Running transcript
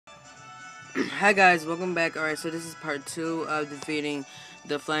Hi guys, welcome back. Alright, so this is part 2 of defeating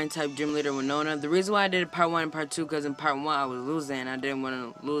the flying type gym leader Winona. The reason why I did part 1 and part 2 because in part 1 I was losing and I didn't want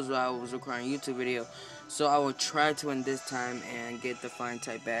to lose while I was recording a YouTube video. So I will try to win this time and get the flying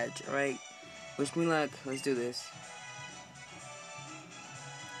type badge. Alright, wish me luck. Let's do this.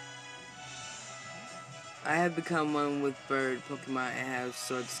 I have become one with bird Pokemon and have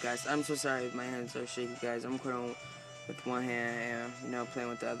sword disguise. I'm so sorry if my hands are shaky guys. I'm recording with one hand and playing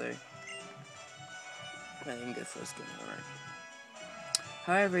with the other. I didn't get first game, alright.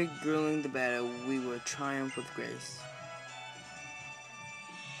 However, grueling the battle, we will triumph with grace.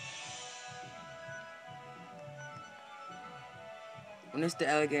 Witness the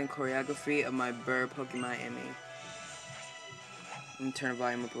elegant choreography of my bird Pokemon Emmy. Let me turn the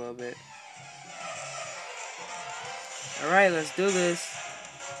volume up a little bit. Alright, let's do this.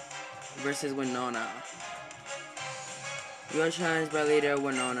 Versus Winona. You are challenged by leader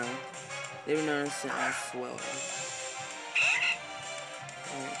Winona. Leader Winona sent us swell.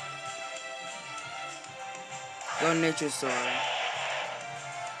 Right. Go Nature Sword.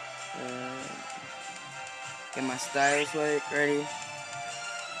 Get my styles ready.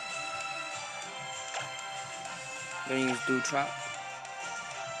 Gonna use Dew Trap.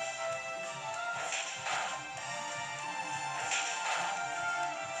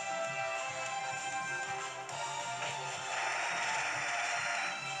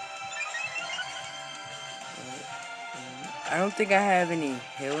 I don't think I have any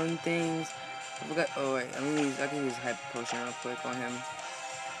healing things. I forgot. Oh wait, I can use Hyper Potion real quick on him.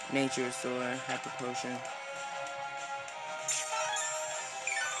 Nature Sword, Hyper Potion.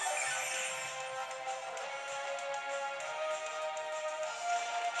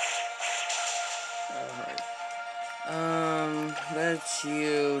 Alright. Let's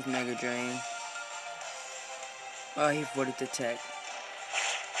use Mega Drain. Oh, he avoided the tech.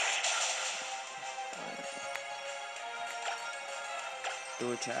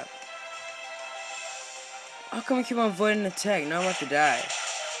 Do a trap. How come I keep on avoiding the tech? Now I'm about to die.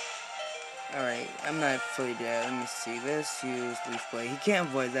 Alright, I'm not fully dead. Let me see. Let's use Leaf Blade. He can't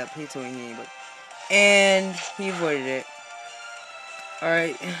avoid that. Please tell me he ain't. And he avoided it.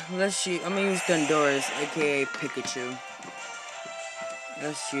 Alright, let's use. I'm gonna use Thundoras, aka Pikachu.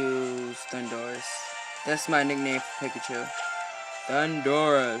 Let's use Thundoras. That's my nickname for Pikachu.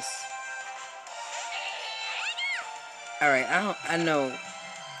 Thundoras. Alright, I know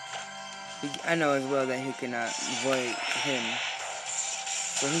as well that he cannot avoid him.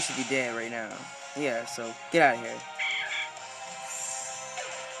 So he should be dead right now. Yeah, so get out of here.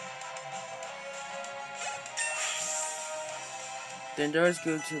 The Thundoras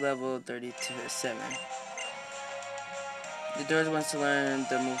grew to level 37. The Thundoras wants to learn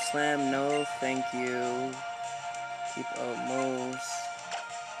the move Slam. No, thank you. Keep up moves.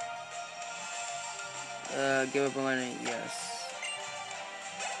 Give up on learning. Yes.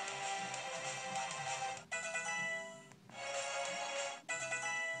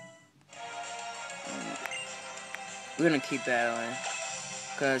 We're gonna keep battling,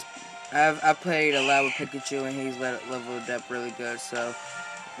 cause I played a lot with Pikachu and he's leveled up really good. So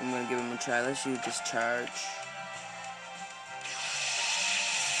I'm gonna give him a try. Let's use Discharge.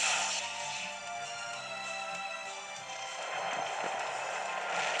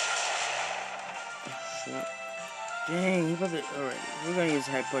 Dang, he probably. Alright, we're gonna use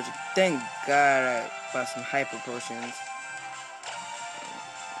Hyper Potion. Thank God I bought some Hyper Potions.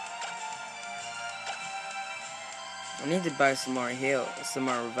 I need to buy some more some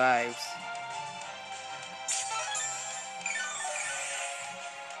more revives.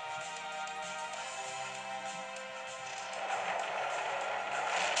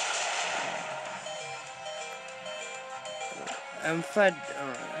 I'm fed.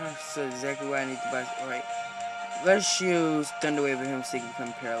 Alright, so exactly what I need to buy. Alright, let's use Thunder Wave on him so he can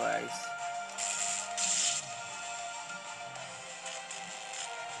become paralyzed.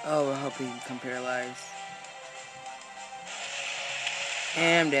 Oh, I hope he can become paralyzed.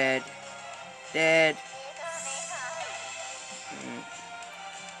 And I'm dead. Dead.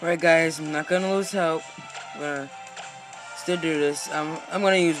 Alright guys, I'm not gonna lose hope. I'm gonna still do this. I'm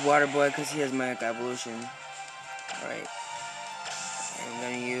gonna use Water Boy because he has Mega Evolution. Alright. I'm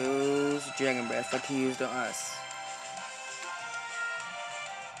gonna use Dragon Breath like he used on us.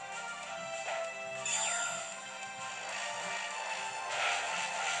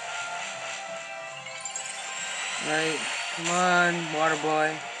 Alright, come on, Water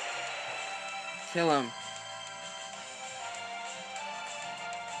Boy. Kill him.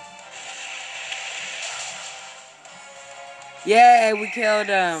 Yeah, we killed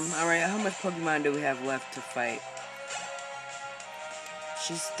him. Alright, how much Pokemon do we have left to fight?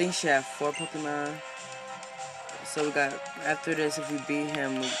 She thinks she have 4 Pokemon. So we got, after this, if we beat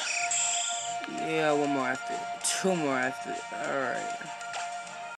him, yeah, one more after. 2 more after. Alright.